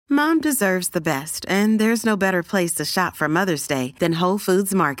Mom deserves the best, and there's no better place to shop for Mother's Day than Whole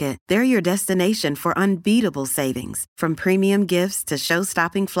Foods Market. They're your destination for unbeatable savings, from premium gifts to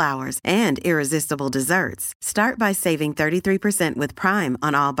show-stopping flowers and irresistible desserts. Start by saving 33% with Prime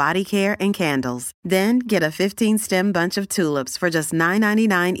on all body care and candles. Then get a 15-stem bunch of tulips for just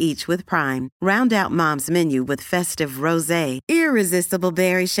 $9.99 each with Prime. Round out Mom's menu with festive rosé, irresistible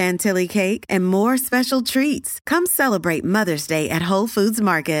berry chantilly cake, and more special treats. Come celebrate Mother's Day at Whole Foods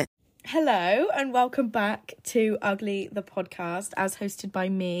Market. Hello and welcome back to Ugly the podcast, as hosted by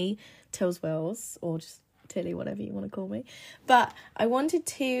me, Tills Wills, or just Tilly, whatever you want to call me. But I wanted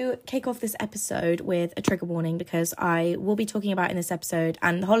to kick off this episode with a trigger warning, because I will be talking about in this episode,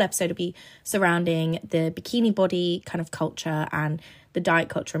 and the whole episode will be surrounding the bikini body kind of culture and the diet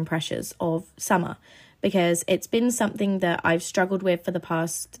culture and pressures of summer, because it's been something that I've struggled with for the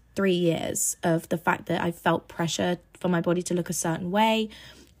past 3 years, of the fact that I've felt pressure for my body to look a certain way,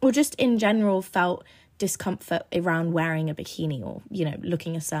 or just in general felt discomfort around wearing a bikini or,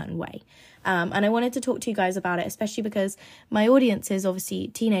 looking a certain way. And I wanted to talk to you guys about it, especially because my audience is obviously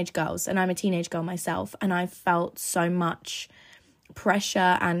teenage girls, and I'm a teenage girl myself, and I've felt so much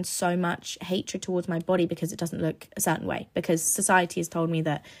pressure and so much hatred towards my body because it doesn't look a certain way, because society has told me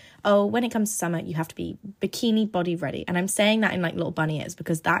that, oh, when it comes to summer, you have to be bikini body ready. And I'm saying that in like little bunny ears,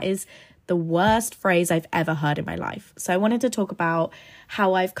 because that is the worst phrase I've ever heard in my life. So I wanted to talk about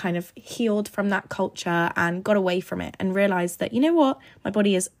how I've kind of healed from that culture and got away from it and realized that, you know what, my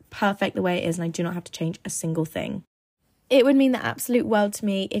body is perfect the way it is, and I do not have to change a single thing. It would mean the absolute world to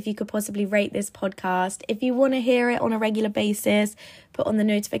me if you could possibly rate this podcast. If you want to hear it on a regular basis, put on the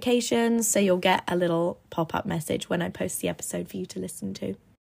notifications so you'll get a little pop-up message when I post the episode for you to listen to.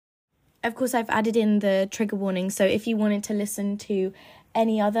 Of course, I've added in the trigger warning, so if you wanted to listen to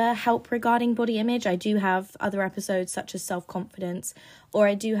any other help regarding body image, I do have other episodes such as self-confidence, or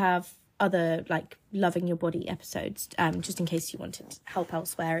I do have other like loving your body episodes, just in case you wanted help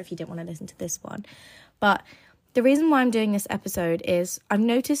elsewhere if you didn't want to listen to this one. But the reason why I'm doing this episode is I've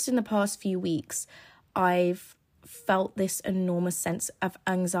noticed in the past few weeks I've felt this enormous sense of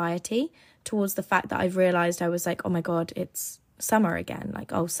anxiety towards the fact that I've realised I was like, oh my God, it's summer again.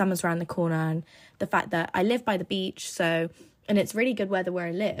 Like, oh, summer's around the corner. And the fact that I live by the beach, and it's really good weather where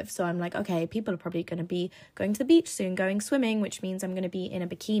I live. So I'm like, okay, people are probably going to be going to the beach soon, going swimming, which means I'm going to be in a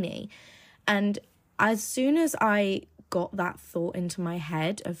bikini. And as soon as I got that thought into my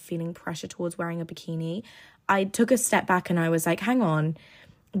head of feeling pressure towards wearing a bikini, I took a step back and I was like, hang on,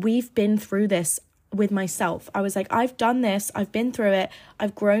 we've been through this with myself. I was like, I've done this, I've been through it,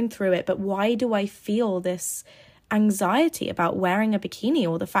 I've grown through it, but why do I feel this anxiety about wearing a bikini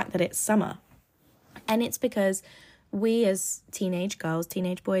or the fact that it's summer? And it's because we as teenage girls,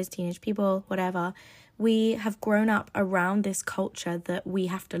 teenage boys, teenage people, whatever, we have grown up around this culture that we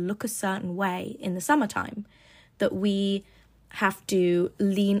have to look a certain way in the summertime, that we have to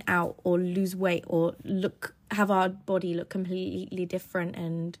lean out or lose weight or have our body look completely different,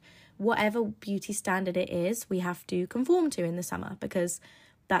 and whatever beauty standard it is, we have to conform to in the summer because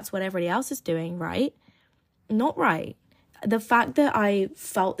that's what everybody else is doing, right? Not right. The fact that I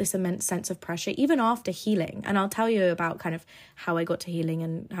felt this immense sense of pressure, even after healing, and I'll tell you about kind of how I got to healing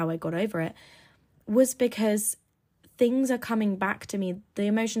and how I got over it, was because things are coming back to me. The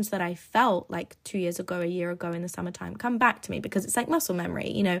emotions that I felt like 2 years ago, a year ago in the summertime come back to me, because it's like muscle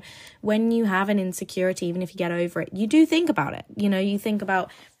memory. When you have an insecurity, even if you get over it, you do think about it. You think about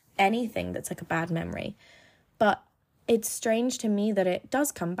anything that's like a bad memory. But it's strange to me that it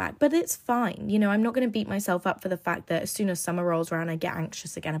does come back, but it's fine. I'm not going to beat myself up for the fact that as soon as summer rolls around, I get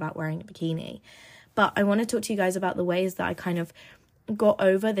anxious again about wearing a bikini. But I want to talk to you guys about the ways that I kind of got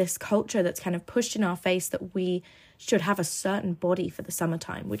over this culture that's kind of pushed in our face that we should have a certain body for the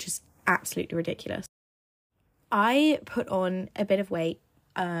summertime, which is absolutely ridiculous. I put on a bit of weight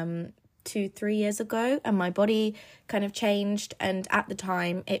 2-3 years ago, and my body kind of changed, and at the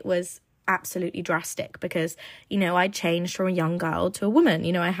time it was absolutely drastic because I changed from a young girl to a woman.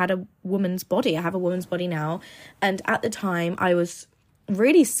 I had a woman's body. I have a woman's body now, and at the time I was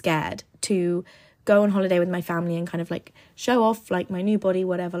really scared to go on holiday with my family and kind of like show off like my new body,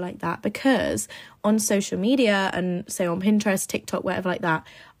 whatever like that, because on social media and say on Pinterest, TikTok, whatever like that,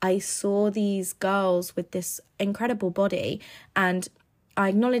 I saw these girls with this incredible body, and I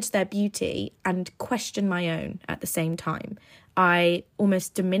acknowledged their beauty and questioned my own at the same time. I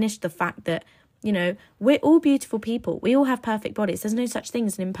almost diminished the fact that, we're all beautiful people. We all have perfect bodies. There's no such thing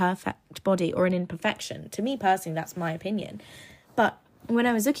as an imperfect body or an imperfection. To me personally, that's my opinion. But when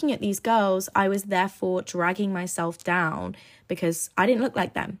I was looking at these girls, I was therefore dragging myself down because I didn't look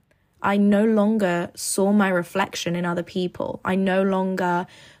like them. I no longer saw my reflection in other people. I no longer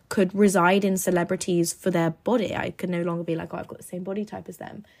could reside in celebrities for their body. I could no longer be like, oh, I've got the same body type as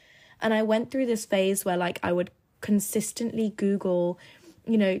them. And I went through this phase where like I would consistently Google,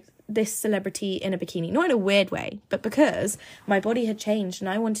 you know, this celebrity in a bikini, not in a weird way, but because my body had changed and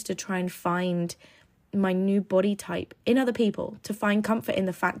I wanted to try and find my new body type in other people, to find comfort in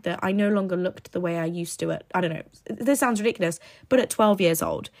the fact that I no longer looked the way I used to I don't know, this sounds ridiculous, but at 12 years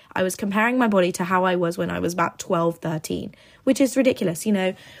old, I was comparing my body to how I was when I was about 12, 13, which is ridiculous. You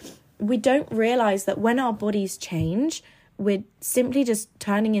know, we don't realize that when our bodies change, we're simply just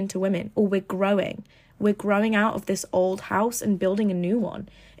turning into women, or we're growing. We're growing out of this old house and building a new one,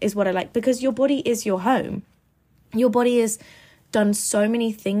 is what I like, because your body is your home. Your body is done so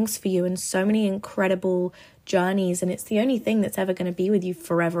many things for you and so many incredible journeys, and it's the only thing that's ever going to be with you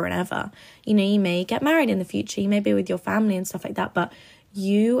forever and ever. You know, you may get married in the future, you may be with your family and stuff like that, but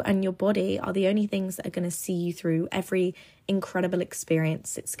you and your body are the only things that are going to see you through every incredible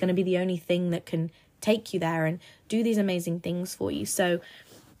experience. It's going to be the only thing that can take you there and do these amazing things for you. So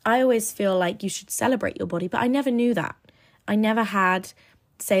I always feel like you should celebrate your body, but I never knew that. I never had,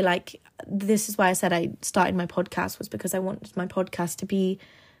 say, like, this is why I said I started my podcast, was because I wanted my podcast to be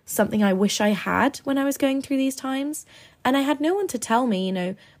something I wish I had when I was going through these times. And I had no one to tell me, you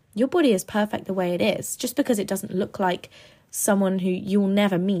know, your body is perfect the way it is. Just because it doesn't look like someone who you'll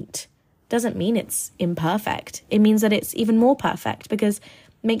never meet doesn't mean it's imperfect. It means that it's even more perfect, because it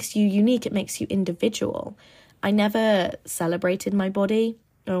makes you unique, it makes you individual. I never celebrated my body.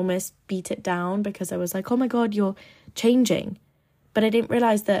 I almost beat it down because I was like, oh my God, you're changing. But I didn't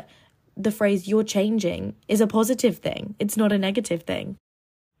realize that the phrase "you're changing" is a positive thing. It's not a negative thing.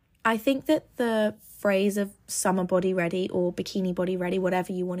 I think that the phrase of summer body ready or bikini body ready,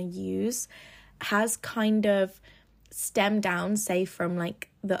 whatever you want to use, has kind of stemmed down, say, from like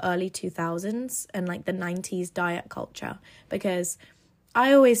the early 2000s and like the 90s diet culture. Because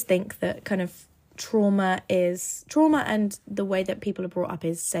I always think that kind of trauma and the way that people are brought up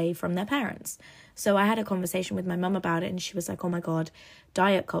is, say, from their parents. So I had a conversation with my mum about it, and she was like, oh my God,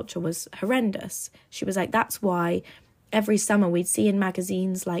 diet culture was horrendous. She was like, that's why every summer we'd see in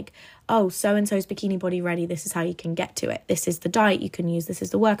magazines like, oh, so-and-so's bikini body ready, this is how you can get to it. This is the diet you can use. This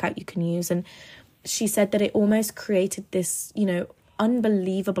is the workout you can use. And she said that it almost created this, you know,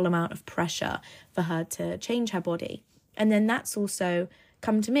 unbelievable amount of pressure for her to change her body. And then that's also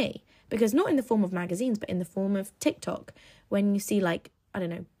come to me, because not in the form of magazines, but in the form of TikTok, when you see like, I don't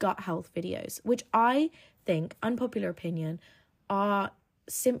know, gut health videos, which I think, unpopular opinion, are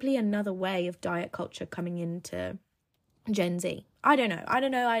simply another way of diet culture coming into Gen Z. I don't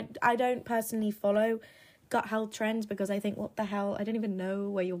know. I don't personally follow gut health trends, because I think, what the hell? I don't even know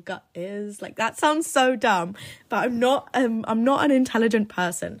where your gut is. Like, that sounds so dumb, but I'm not an intelligent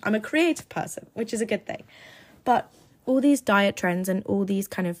person. I'm a creative person, which is a good thing. But all these diet trends and all these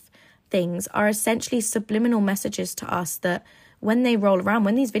kind of things are essentially subliminal messages to us that when they roll around,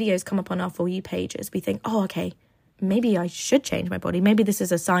 when these videos come up on our For You pages, we think, oh, okay, maybe I should change my body. Maybe this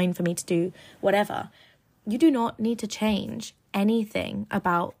is a sign for me to do whatever. You do not need to change anything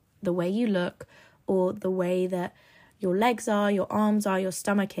about the way you look or the way that your legs are, your arms are, your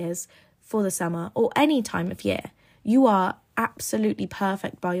stomach is for the summer or any time of year. You are absolutely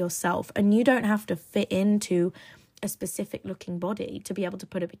perfect by yourself, and you don't have to fit into a specific looking body to be able to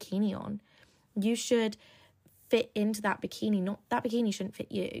put a bikini on. You should fit into that bikini, not that bikini shouldn't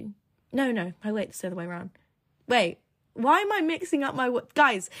fit you. No, wait, it's the other way around. Wait, why am I mixing up my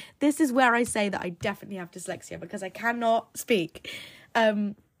guys, this is where I say that I definitely have dyslexia, because I cannot speak.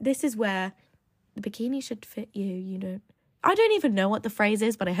 This is where the bikini should fit you, I don't even know what the phrase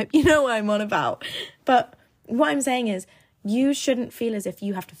is, but I hope you know what I'm on about. But what I'm saying is, you shouldn't feel as if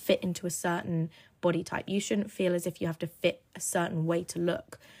you have to fit into a certain body type. You shouldn't feel as if you have to fit a certain way to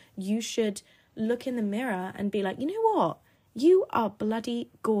look. You should look in the mirror and be like, you know what? You are bloody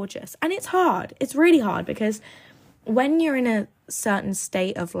gorgeous. And it's hard. It's really hard, because when you're in a certain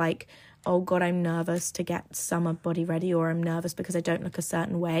state of like, oh God, I'm nervous to get summer body ready, or I'm nervous because I don't look a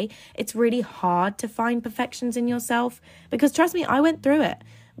certain way, it's really hard to find perfections in yourself. Because trust me, I went through it.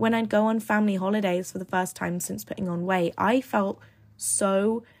 When I'd go on family holidays for the first time since putting on weight, I felt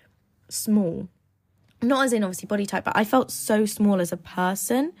so small. Not as in obviously body type, but I felt so small as a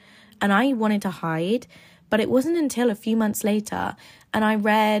person, and I wanted to hide. But it wasn't until a few months later, and I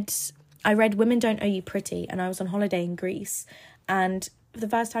read Women Don't Owe You Pretty, and I was on holiday in Greece, and for the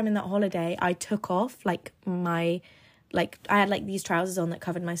first time in that holiday, I took off I had these trousers on that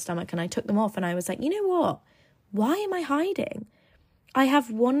covered my stomach, and I took them off, and I was like, you know what? Why am I hiding? I have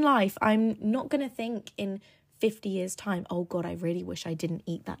one life. I'm not going to think in 50 years' time, oh God, I really wish I didn't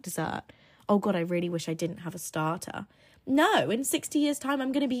eat that dessert. Oh God, I really wish I didn't have a starter. No, in 60 years' time,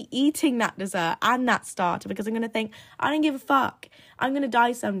 I'm going to be eating that dessert and that starter because I'm going to think, I don't give a fuck. I'm going to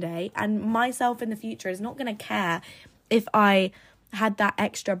die someday, and myself in the future is not going to care if I had that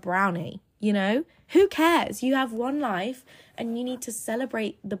extra brownie, you know? Who cares? You have one life and you need to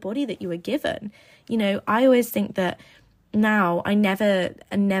celebrate the body that you were given. You know, I always think that now I never,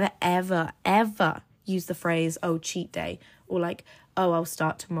 ever, ever use the phrase, oh, cheat day, or like, oh, I'll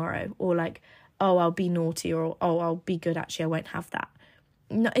start tomorrow, or like, oh, I'll be naughty, or oh, I'll be good, actually, I won't have that.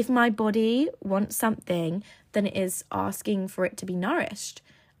 No, if my body wants something, then it is asking for it to be nourished.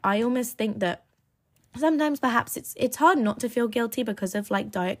 I almost think that sometimes perhaps it's hard not to feel guilty because of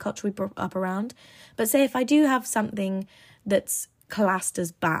like diet culture we brought up around. But say if I do have something that's classed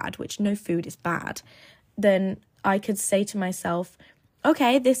as bad, which no food is bad, then I could say to myself,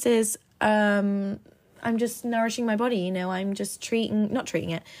 okay, this is, I'm just nourishing my body, you know, I'm just not treating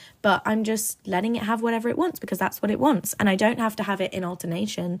it, but I'm just letting it have whatever it wants because that's what it wants. And I don't have to have it in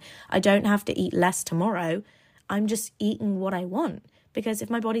alternation. I don't have to eat less tomorrow. I'm just eating what I want. Because if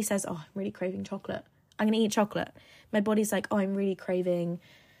my body says, oh, I'm really craving chocolate, I'm going to eat chocolate. My body's like, oh, I'm really craving,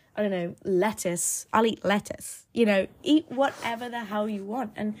 I don't know, lettuce. I'll eat lettuce. You know, eat whatever the hell you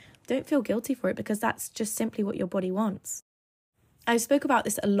want and don't feel guilty for it because that's just simply what your body wants. I spoke about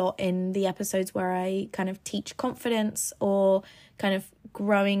this a lot in the episodes where I kind of teach confidence or kind of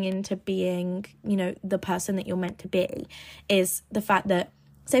growing into being, you know, the person that you're meant to be, is the fact that,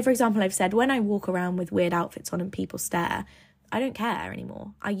 say, for example, I've said when I walk around with weird outfits on and people stare, I don't care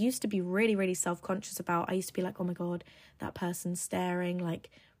anymore. I used to be really, really self-conscious about, I used to be like, oh my God, that person's staring,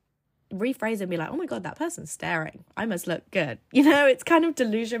 like rephrase and be like, oh my God, that person's staring. I must look good. You know, it's kind of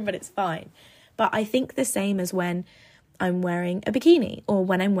delusion, but it's fine. But I think the same as when I'm wearing a bikini or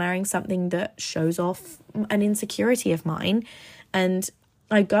when I'm wearing something that shows off an insecurity of mine, and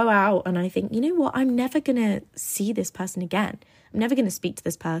I go out and I think, you know what, I'm never going to see this person again. I'm never going to speak to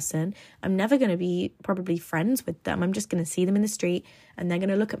this person. I'm never going to be probably friends with them. I'm just going to see them in the street and they're going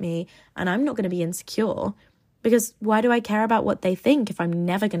to look at me and I'm not going to be insecure because why do I care about what they think if I'm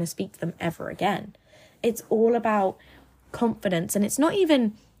never going to speak to them ever again? It's all about confidence, and it's not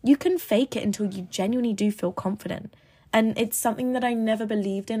even, you can fake it until you genuinely do feel confident. And it's something that I never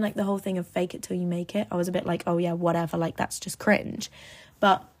believed in, like the whole thing of fake it till you make it. I was a bit like, oh yeah, whatever, like that's just cringe.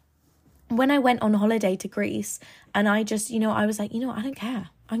 But when I went on holiday to Greece and I just, you know, I was like, you know what, I don't care.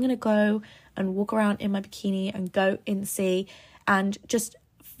 I'm going to go and walk around in my bikini and go in the sea and just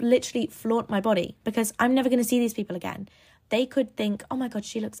literally flaunt my body because I'm never going to see these people again. They could think, oh my God,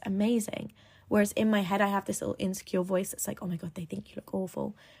 she looks amazing. Whereas in my head, I have this little insecure voice that's like, oh my God, they think you look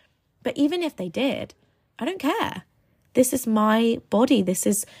awful. But even if they did, I don't care. This is my body. This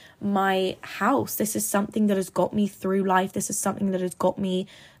is my house. This is something that has got me through life. This is something that has got me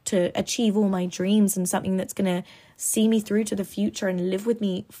to achieve all my dreams and something that's going to see me through to the future and live with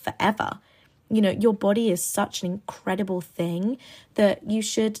me forever. You know, your body is such an incredible thing that you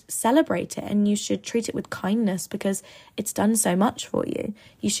should celebrate it and you should treat it with kindness because it's done so much for you.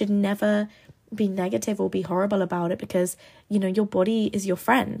 You should never be negative or be horrible about it because, you know, your body is your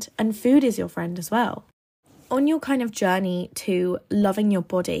friend and food is your friend as well. On your kind of journey to loving your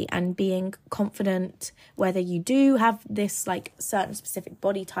body and being confident, whether you do have this like certain specific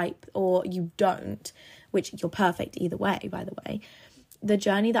body type or you don't, which you're perfect either way, by the way, the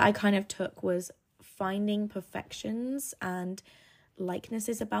journey that I kind of took was finding perfections and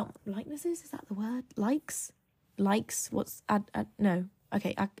likenesses, is that the word? Likes, what's, no,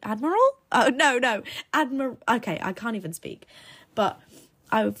 okay, admiral? Oh, no, okay, I can't even speak, but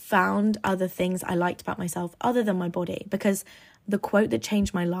I found other things I liked about myself other than my body, because the quote that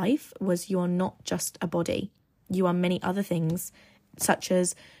changed my life was, you are not just a body. You are many other things, such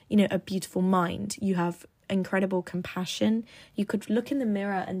as, you know, a beautiful mind. You have incredible compassion. You could look in the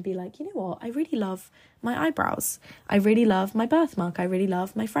mirror and be like, you know what? I really love my eyebrows. I really love my birthmark. I really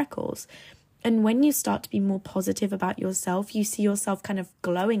love my freckles. And when you start to be more positive about yourself, you see yourself kind of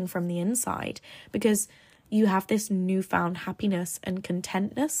glowing from the inside because you have this newfound happiness and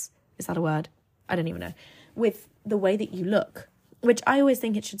contentness. Is that a word? I don't even know. With the way that you look, which I always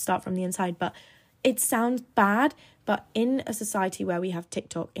think it should start from the inside, but it sounds bad. But in a society where we have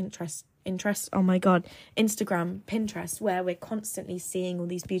TikTok, oh my God, Instagram, Pinterest, where we're constantly seeing all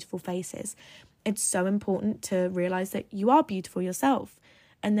these beautiful faces, it's so important to realize that you are beautiful yourself.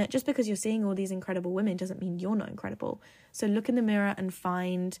 And that just because you're seeing all these incredible women doesn't mean you're not incredible. So look in the mirror and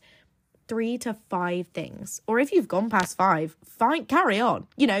find 3 to 5 things, or if you've gone past 5, fine, carry on,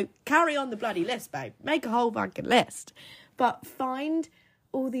 you know, carry on the bloody list, babe, make a whole fucking list, but find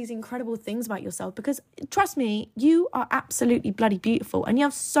all these incredible things about yourself, because trust me, you are absolutely bloody beautiful and you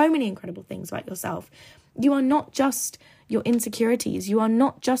have so many incredible things about yourself. You are not just your insecurities. You are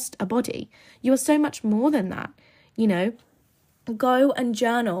not just a body. You are so much more than that, you know. Go and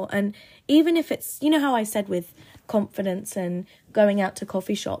journal. And even if it's, you know how I said with confidence and going out to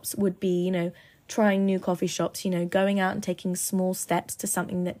coffee shops would be, you know, trying new coffee shops, you know, going out and taking small steps to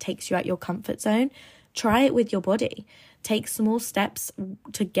something that takes you out your comfort zone. Try it with your body. Take small steps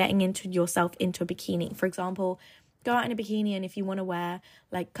to getting into yourself into a bikini. For example, go out in a bikini, and if you want to wear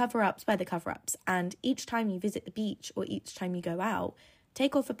like cover-ups, wear the cover-ups. And each time you visit the beach or each time you go out,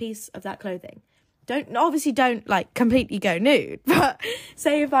 take off a piece of that clothing. Don't like completely go nude, but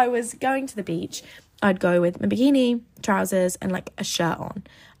say if I was going to the beach, I'd go with my bikini, trousers, and like a shirt on.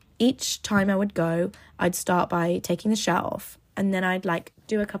 Each time I would go, I'd start by taking the shirt off, and then I'd like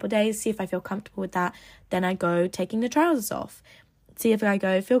do a couple of days, see if I feel comfortable with that. Then I'd go taking the trousers off, see if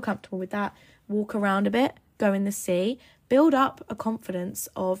I feel comfortable with that, walk around a bit, go in the sea, build up a confidence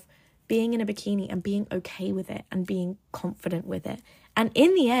of being in a bikini and being okay with it and being confident with it. And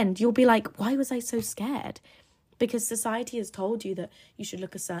in the end, you'll be like, why was I so scared? Because society has told you that you should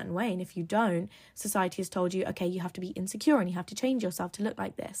look a certain way. And if you don't, society has told you, okay, you have to be insecure and you have to change yourself to look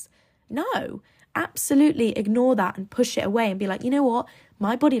like this. No, absolutely ignore that and push it away and be like, you know what?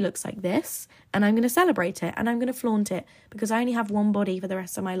 My body looks like this and I'm going to celebrate it and I'm going to flaunt it because I only have one body for the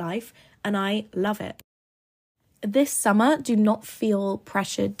rest of my life and I love it. This summer, do not feel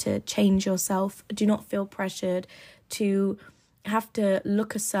pressured to change yourself. Do not feel pressured to have to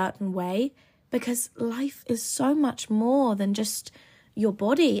look a certain way, because life is so much more than just your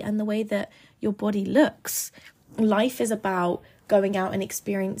body and the way that your body looks. Life is about going out and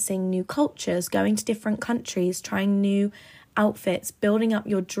experiencing new cultures, going to different countries, trying new outfits, building up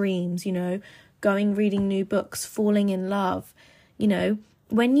your dreams, you know, reading new books, falling in love. You know,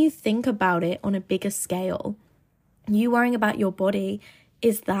 when you think about it on a bigger scale, you worrying about your body,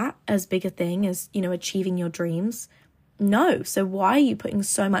 is that as big a thing as, you know, achieving your dreams? No. So why are you putting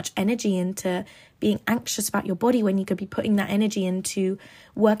so much energy into being anxious about your body when you could be putting that energy into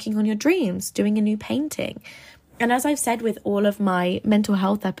working on your dreams, doing a new painting? And as I've said with all of my mental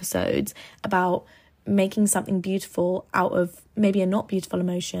health episodes about making something beautiful out of maybe a not beautiful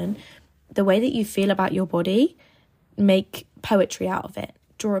emotion, the way that you feel about your body, make poetry out of it,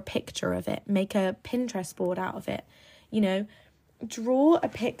 draw a picture of it, make a Pinterest board out of it, you know, draw a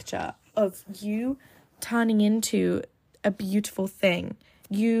picture of you turning into a beautiful thing,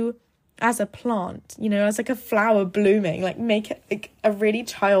 you as a plant, you know, as like a flower blooming, like make it like a really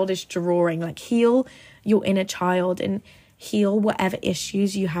childish drawing, like heal your inner child and heal whatever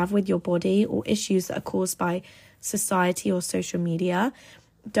issues you have with your body or issues that are caused by society or social media.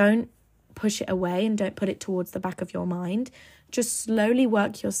 Don't push it away and don't put it towards the back of your mind. Just slowly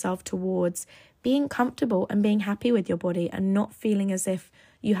work yourself towards being comfortable and being happy with your body and not feeling as if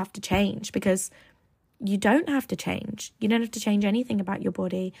you have to change, because you don't have to change. You don't have to change anything about your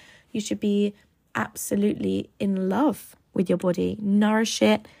body. You should be absolutely in love with your body. Nourish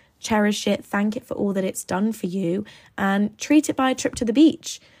it, cherish it, thank it for all that it's done for you, and treat it by a trip to the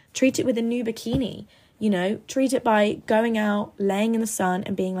beach. Treat it with a new bikini. You know, treat it by going out, laying in the sun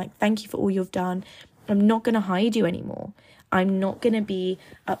and being like, thank you for all you've done. I'm not going to hide you anymore. I'm not going to be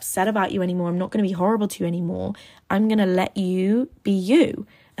upset about you anymore. I'm not going to be horrible to you anymore. I'm going to let you be you.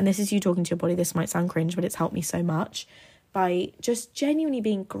 And this is you talking to your body. This might sound cringe, but it's helped me so much by just genuinely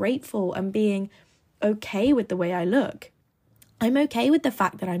being grateful and being okay with the way I look. I'm okay with the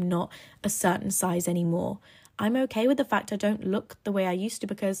fact that I'm not a certain size anymore. I'm okay with the fact I don't look the way I used to,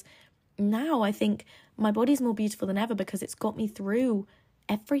 because now I think my body's more beautiful than ever because it's got me through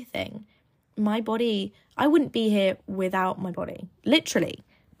everything. My body, I wouldn't be here without my body, literally.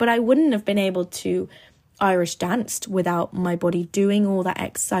 But I wouldn't have been able to Irish danced without my body doing all that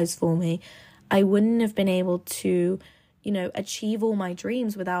exercise for me. I wouldn't have been able to, you know, achieve all my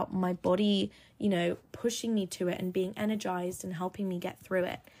dreams without my body, you know, pushing me to it and being energized and helping me get through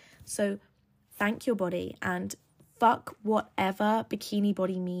it. So thank your body and fuck whatever bikini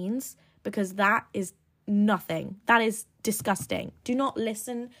body means, because that is nothing. That is disgusting. Do not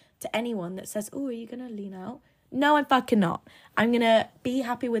listen to anyone that says, oh, are you going to lean out? No, I'm fucking not. I'm going to be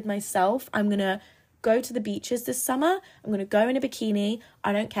happy with myself. I'm going to go to the beaches this summer. I'm going to go in a bikini.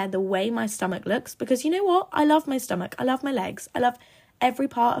 I don't care the way my stomach looks, because you know what? I love my stomach. I love my legs. I love every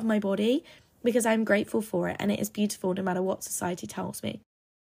part of my body because I'm grateful for it, and it is beautiful no matter what society tells me.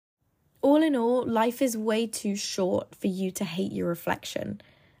 All in all, life is way too short for you to hate your reflection.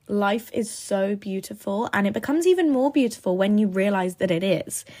 Life is so beautiful, and it becomes even more beautiful when you realize that it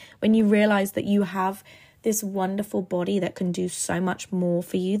is. When you realize that you have this wonderful body that can do so much more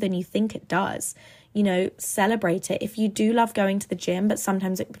for you than you think it does. celebrate it. If you do love going to the gym, but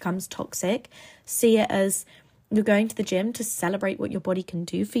sometimes it becomes toxic, see it as you're going to the gym to celebrate what your body can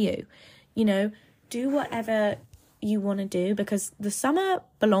do for you. Do whatever you want to do, because the summer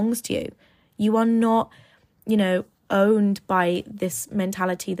belongs to you. You are not, owned by this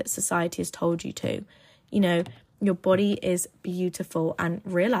mentality that society has told you to. Your body is beautiful, and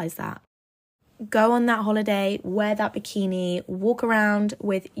realize that. Go on that holiday, wear that bikini, walk around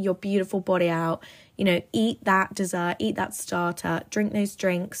with your beautiful body out, eat that dessert, eat that starter, drink those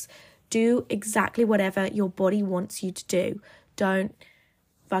drinks, do exactly whatever your body wants you to do. Don't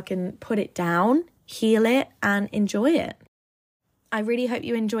fucking put it down, heal it, and enjoy it. I really hope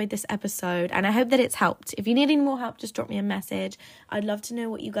you enjoyed this episode, and I hope that it's helped. If you need any more help, just drop me a message. I'd love to know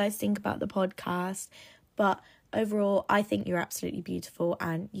what you guys think about the podcast. But overall, I think you're absolutely beautiful,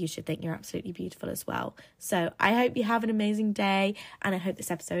 and you should think you're absolutely beautiful as well. So I hope you have an amazing day, and I hope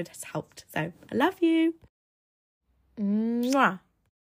this episode has helped. So I love you. Mwah.